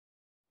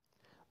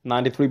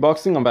93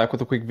 Boxing, I'm back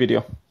with a quick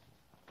video.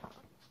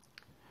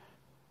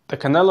 The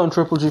Canelo and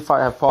Triple G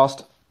fight have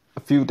passed a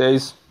few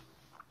days.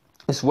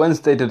 It's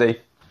Wednesday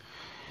today.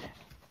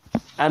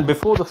 And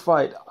before the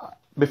fight,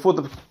 before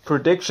the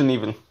prediction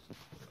even,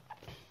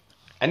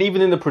 and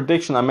even in the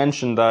prediction I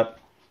mentioned that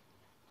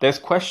there's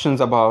questions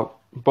about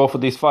both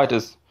of these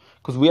fighters,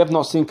 because we have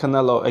not seen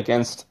Canelo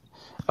against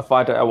a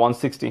fighter at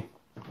 160,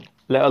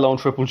 let alone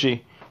Triple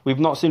G. We've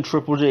not seen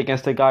Triple G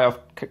against a guy of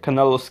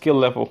Canelo's skill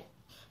level.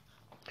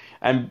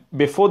 And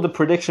before the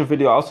prediction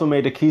video, I also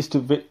made a keys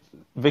to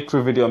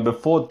victory video. And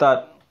before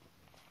that,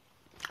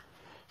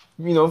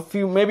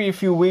 maybe a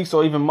few weeks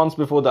or even months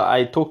before that,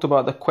 I talked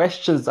about the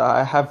questions that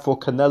I have for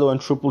Canelo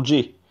and Triple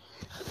G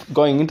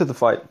going into the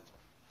fight.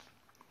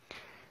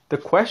 The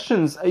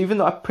questions, even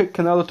though I picked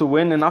Canelo to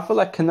win, and I feel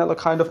like Canelo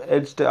kind of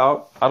edged it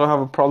out. I don't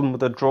have a problem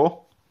with a draw.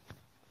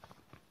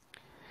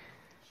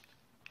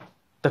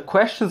 The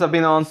questions have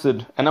been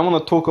answered, and I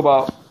want to talk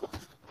about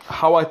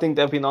how I think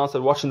they've been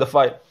answered watching the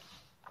fight.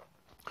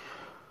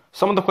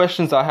 Some of the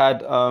questions I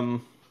had,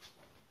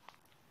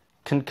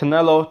 can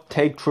Canelo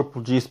take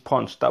Triple G's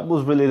punch? That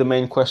was really the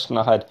main question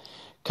I had.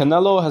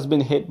 Canelo has been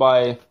hit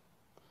by,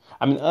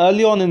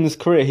 early on in his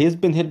career, he's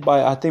been hit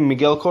by, I think,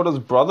 Miguel Cotto's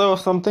brother or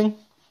something.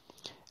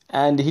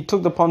 And he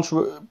took the punch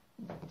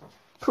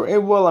pretty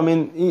well.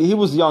 He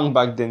was young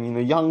back then,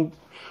 young.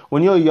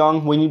 When you're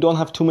young, when you don't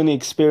have too much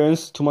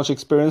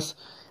experience,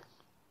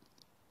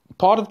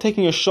 part of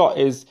taking a shot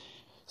is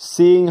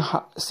seeing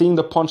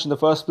the punch in the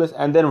first place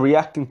and then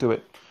reacting to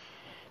it.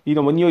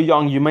 When you're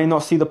young, you may not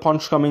see the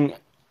punch coming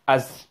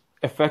as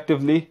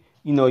effectively.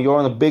 You're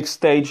on a big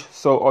stage,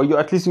 or you're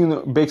at least in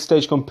a big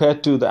stage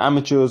compared to the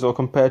amateurs, or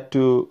compared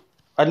to,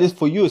 at least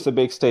for you, it's a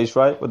big stage,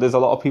 right? But there's a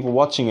lot of people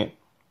watching it.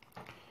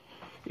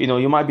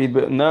 You might be a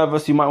bit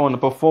nervous. You might want to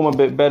perform a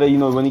bit better.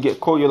 When you get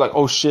caught, you're like,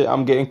 oh shit,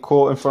 I'm getting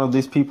caught in front of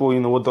these people.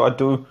 What do I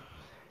do?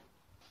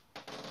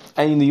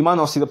 And you might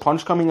not see the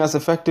punch coming as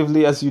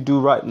effectively as you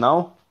do right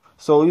now.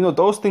 So,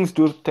 those things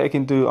do take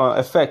into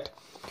effect.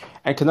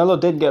 And Canelo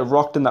did get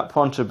rocked in that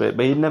punch a bit,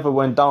 but he never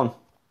went down.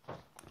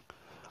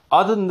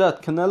 Other than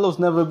that, Canelo's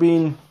never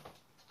been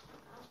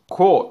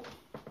caught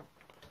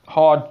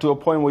hard to a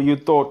point where you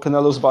thought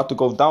Canelo's about to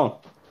go down.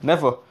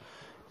 Never.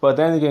 But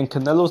then again,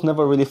 Canelo's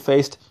never really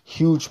faced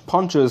huge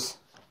punches.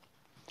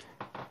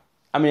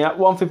 At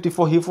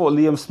 154, he fought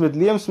Liam Smith.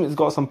 Liam Smith's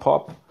got some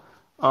pop.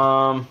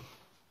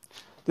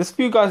 There's a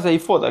few guys that he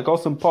fought that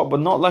got some pop, but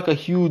not like a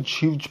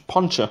huge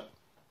puncher.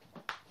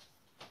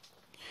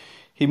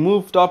 He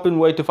moved up in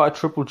weight to fight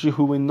Triple G,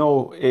 who we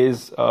know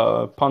is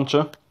a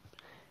puncher.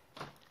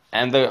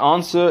 And the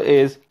answer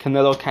is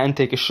Canelo can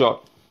take a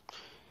shot.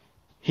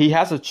 He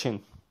has a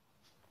chin.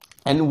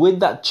 And with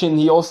that chin,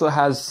 he also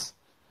has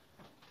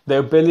the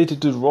ability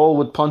to roll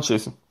with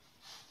punches.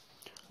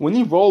 When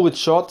you roll with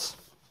shots,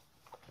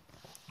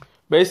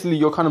 basically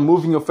you're kind of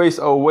moving your face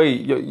away,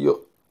 your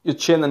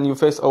chin and your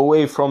face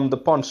away from the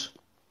punch.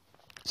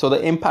 So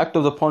the impact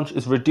of the punch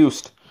is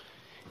reduced.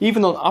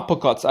 Even on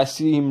uppercuts, I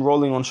see him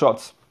rolling on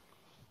shots.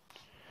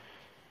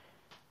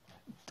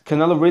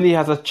 Canelo really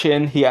has a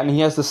chin, and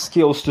he has the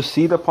skills to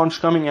see the punch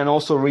coming and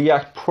also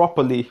react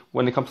properly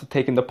when it comes to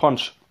taking the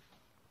punch.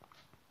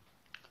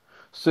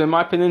 So in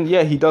my opinion,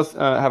 yeah, he does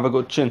have a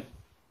good chin.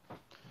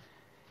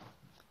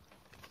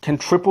 Can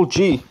Triple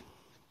G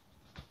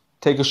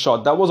take a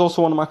shot? That was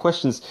also one of my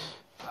questions.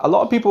 A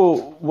lot of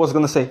people was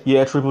going to say,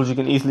 yeah, Triple G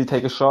can easily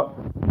take a shot.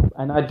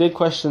 And I did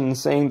question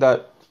saying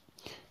that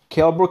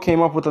Kell Brook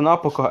came up with an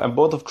uppercut and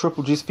both of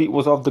Triple G's feet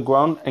was off the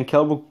ground, and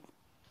Kell Brook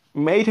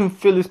made him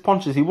feel his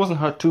punches. He wasn't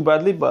hurt too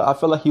badly, but I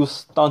felt like he was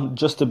stunned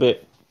just a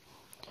bit.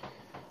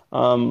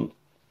 I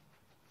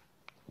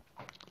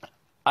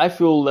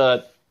feel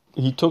that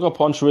he took a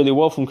punch really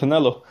well from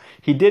Canelo.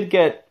 He did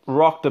get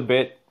rocked a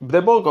bit. They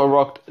both got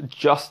rocked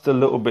just a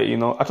little bit,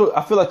 I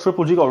feel like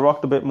Triple G got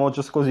rocked a bit more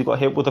just because he got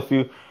hit with a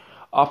few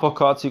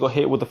uppercuts. He got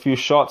hit with a few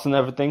shots and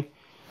everything.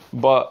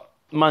 But,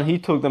 man, he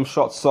took them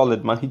shots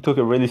solid, man. He took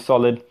it really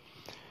solid.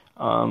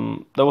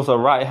 There was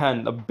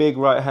a big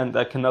right hand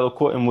that Canelo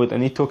caught him with,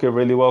 and he took it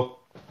really well.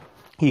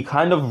 He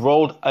kind of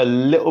rolled a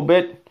little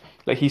bit.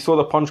 Like, he saw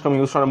the punch coming.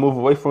 He was trying to move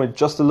away from it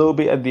just a little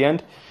bit at the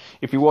end.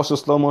 If you watch the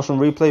slow motion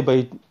replay,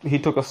 but he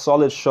took a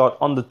solid shot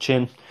on the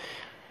chin.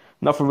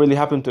 Nothing really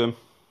happened to him.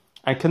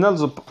 And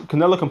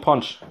Canelo can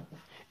punch.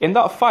 In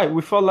that fight,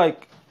 we felt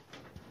like,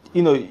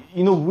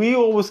 we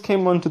always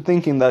came on to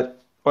thinking that,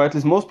 or at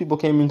least most people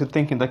came into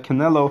thinking that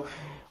Canelo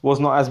was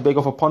not as big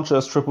of a puncher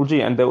as Triple G,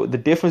 and the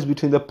difference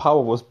between the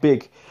power was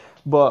big.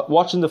 But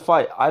watching the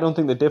fight, I don't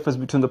think the difference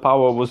between the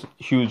power was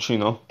huge.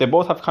 They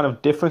both have kind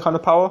of different kind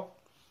of power,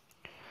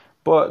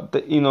 but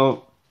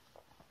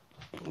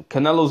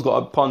Canelo's got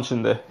a punch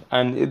in there,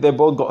 and they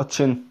both got a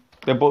chin.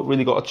 They both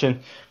really got a chin.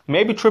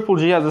 Maybe Triple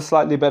G has a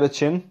slightly better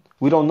chin.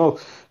 We don't know,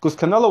 because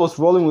Canelo was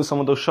rolling with some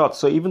of those shots.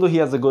 So even though he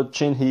has a good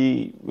chin,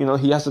 he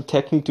has the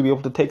technique to be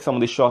able to take some of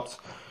these shots.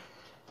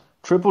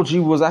 Triple G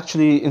was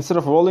actually, instead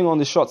of rolling on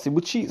the shots,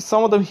 which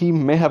some of them he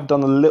may have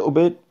done a little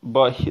bit,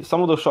 but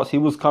some of those shots, he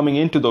was coming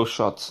into those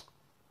shots.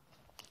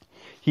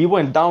 he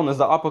went down as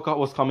the uppercut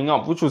was coming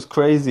up, which was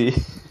crazy.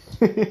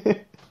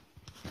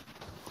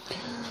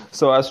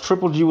 So as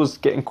Triple G was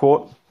getting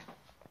caught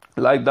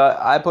like that,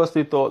 I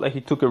personally thought that he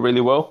took it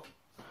really well.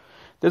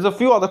 There's a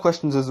few other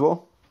questions as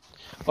well.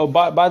 Oh,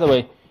 by the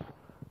way,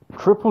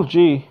 Triple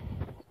G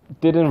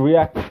didn't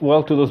react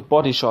well to those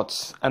body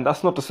shots. And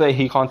that's not to say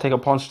he can't take a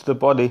punch to the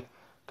body.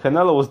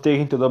 Canelo was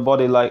digging to the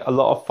body like a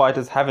lot of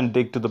fighters haven't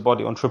digged to the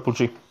body on Triple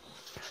G.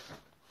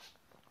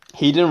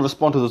 He didn't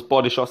respond to those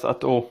body shots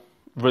at all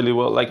really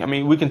well. Like, I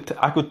mean,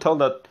 I could tell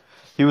that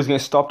he was getting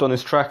stopped on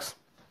his tracks.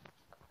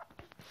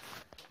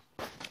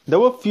 There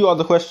were a few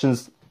other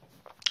questions.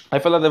 I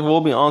feel like they've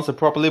all been answered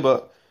properly,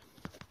 but,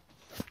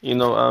 you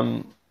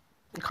know,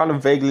 kind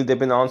of vaguely they've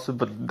been answered.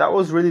 But that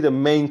was really the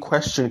main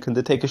question. Can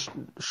they take a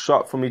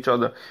shot from each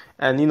other?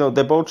 And, you know,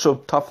 they both show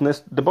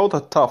toughness. They both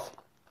are tough.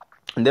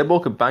 And they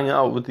both could bang it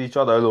out with each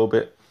other a little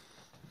bit.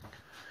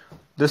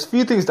 There's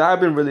few things that have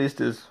been released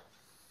is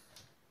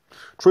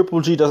Triple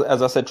G does,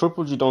 as I said,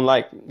 Triple G don't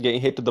like getting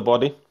hit to the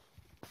body.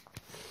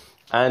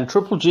 And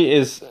Triple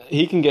G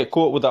he can get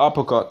caught with the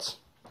uppercuts.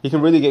 He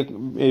can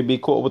really be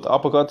caught with the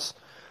uppercuts.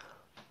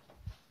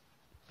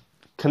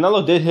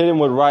 Canelo did hit him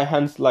with right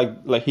hands,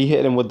 like he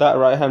hit him with that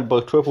right hand,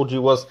 but Triple G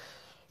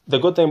the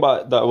good thing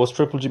about that was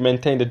Triple G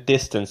maintained a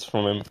distance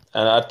from him.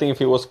 And I think if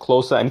he was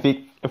closer, and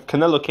if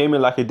Canelo came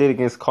in like he did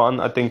against Khan,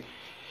 I think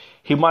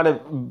he might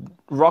have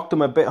rocked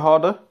him a bit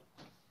harder.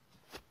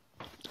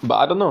 But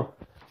I don't know.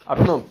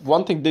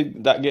 One thing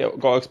that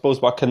got exposed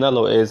by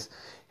Canelo is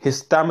his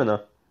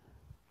stamina.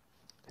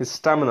 His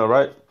stamina,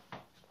 right?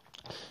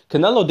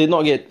 Canelo did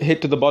not get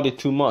hit to the body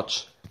too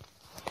much.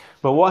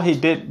 But what he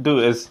did do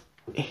is,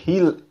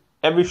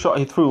 every shot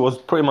he threw was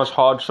pretty much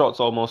hard shots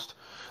almost.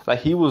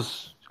 Like, he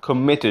was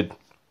committed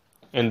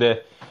in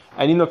there.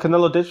 And, you know,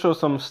 Canelo did show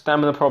some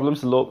stamina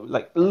problems,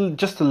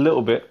 just a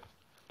little bit.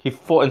 He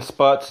fought in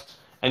spurts,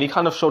 and he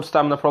kind of showed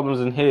stamina problems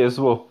in here as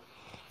well.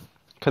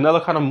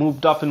 Canelo kind of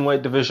moved up in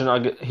weight division.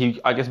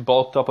 I guess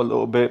bulked up a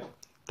little bit.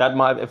 That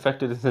might have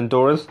affected his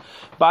endurance.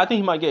 But I think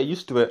he might get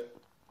used to it.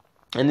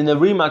 And in the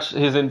rematch,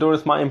 his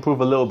endurance might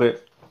improve a little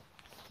bit.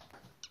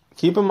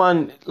 Keep in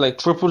mind, like,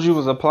 Triple G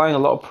was applying a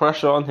lot of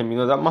pressure on him. You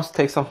know, that must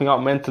take something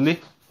out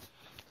mentally.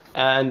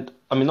 And,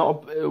 I mean,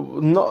 not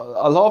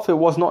a lot of it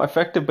was not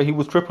effective, but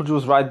Triple G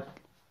was right,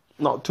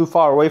 not too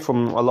far away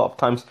from him a lot of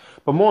times.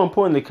 But more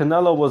importantly,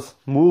 Canelo was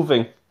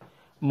moving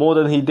more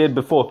than he did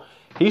before.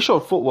 He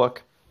showed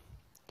footwork.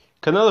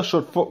 Canelo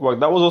showed footwork.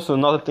 That was also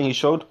another thing he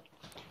showed.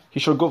 He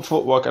showed good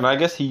footwork, and I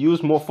guess he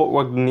used more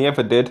footwork than he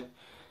ever did.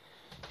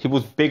 He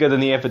was bigger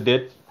than he ever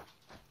did.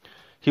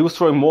 He was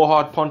throwing more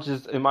hard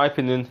punches, in my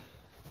opinion,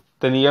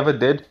 than he ever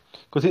did.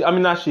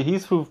 Because, he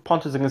threw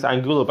punches against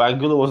Angulo, but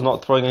Angulo was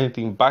not throwing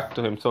anything back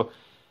to him. So,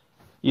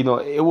 you know,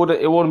 it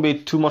wouldn't be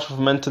too much of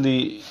a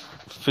mentally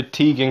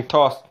fatiguing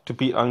task to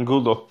beat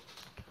Angulo.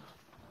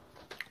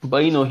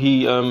 But, you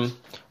know,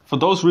 for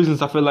those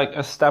reasons, I feel like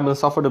his stamina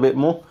suffered a bit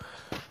more.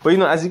 But, you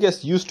know, as he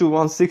gets used to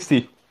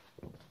 160,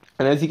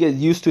 and as he gets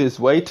used to his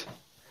weight,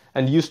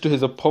 and used to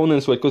his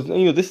opponent's weight, because,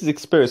 you know, this is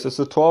experience. It's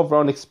a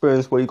 12-round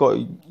experience where he got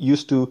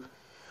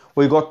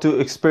to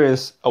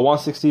experience a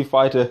 160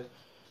 fighter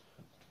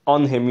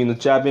on him, you know,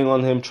 jabbing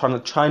on him,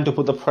 trying to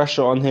put the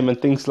pressure on him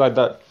and things like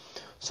that.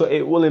 So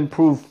it will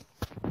improve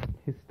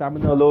his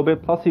stamina a little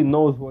bit. Plus, he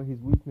knows what his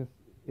weakness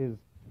is.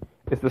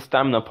 It's the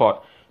stamina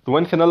part. But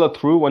when Canelo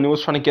threw, when he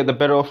was trying to get the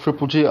better of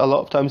Triple G, a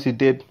lot of times he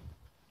did.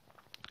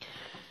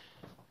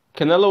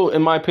 Canelo,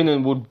 in my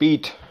opinion, would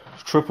beat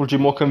Triple G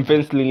more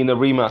convincingly in a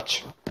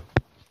rematch.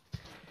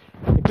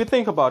 If you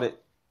think about it,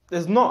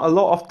 there's not a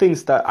lot of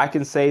things that I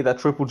can say that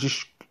Triple G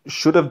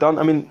should have done.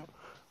 I mean,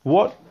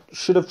 what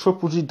should have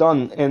Triple G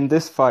done in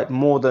this fight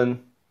more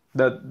than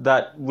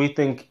that we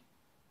think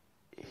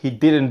he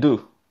didn't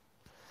do?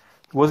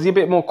 Was he a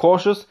bit more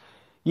cautious?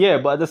 Yeah,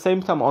 but at the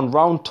same time, on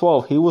round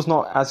 12, he was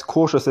not as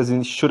cautious as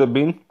he should have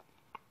been.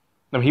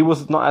 I mean, he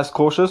was not as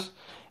cautious.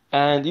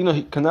 And, you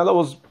know, Canelo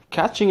was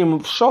catching him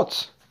with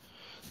shots.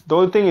 The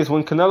only thing is,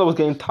 when Canelo was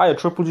getting tired,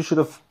 Triple G should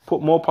have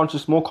put more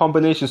punches, more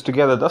combinations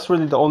together. That's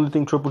really the only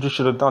thing Triple G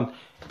should have done.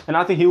 And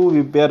I think he will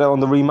be better on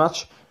the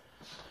rematch.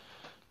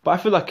 But I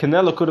feel like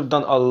Canelo could have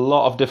done a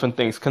lot of different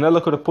things.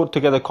 Canelo could have put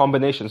together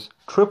combinations.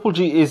 Triple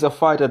G is a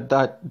fighter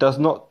that does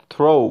not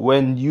throw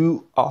when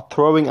you are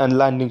throwing and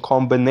landing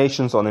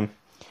combinations on him.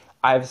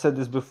 I've said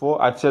this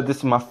before. I've said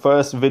this in my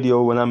first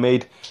video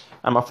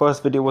and my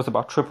first video was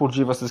about Triple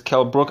G versus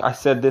Kell Brook. I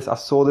said this. I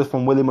saw this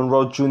from Willie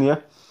Monroe Jr.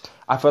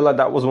 I felt like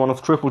that was one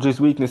of Triple G's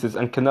weaknesses,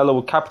 and Canelo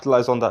would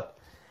capitalize on that.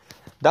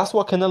 That's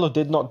what Canelo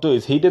did not do.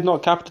 Is he did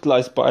not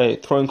capitalize by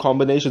throwing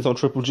combinations on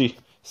Triple G,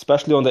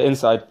 especially on the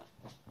inside.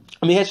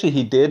 I mean, actually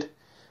he did,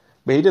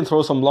 but he didn't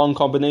throw some long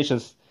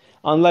combinations.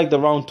 Unlike the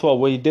round 12,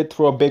 where he did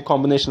throw a big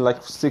combination,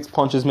 like 6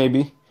 punches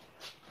maybe.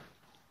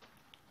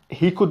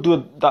 He could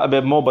do that a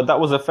bit more, but that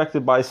was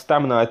affected by his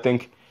stamina, I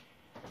think.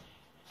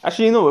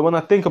 Actually, you know, when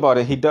I think about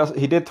it, he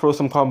did throw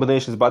some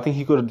combinations, but I think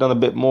he could have done a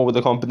bit more with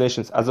the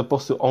combinations as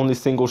opposed to only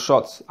single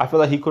shots. I feel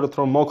like he could have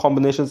thrown more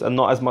combinations and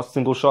not as much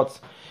single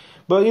shots.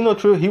 But you know,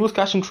 true, he was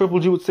catching Triple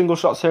G with single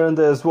shots here and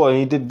there as well, and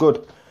he did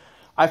good.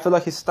 I feel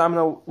like his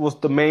stamina was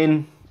the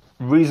main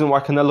reason why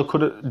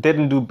Canelo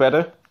didn't do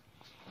better.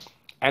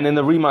 And in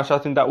the rematch, I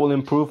think that will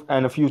improve,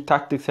 and a few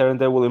tactics here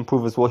and there will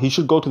improve as well. He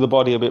should go to the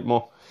body a bit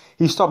more.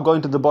 He stopped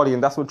going to the body,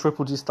 and that's when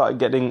Triple G started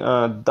getting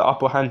the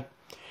upper hand.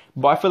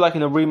 But I feel like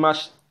in a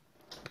rematch,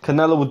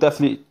 Canelo will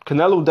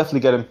definitely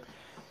get him.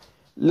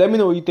 Let me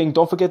know what you think.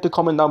 Don't forget to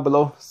comment down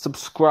below.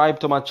 Subscribe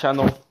to my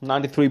channel,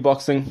 93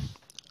 Boxing.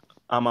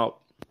 I'm out.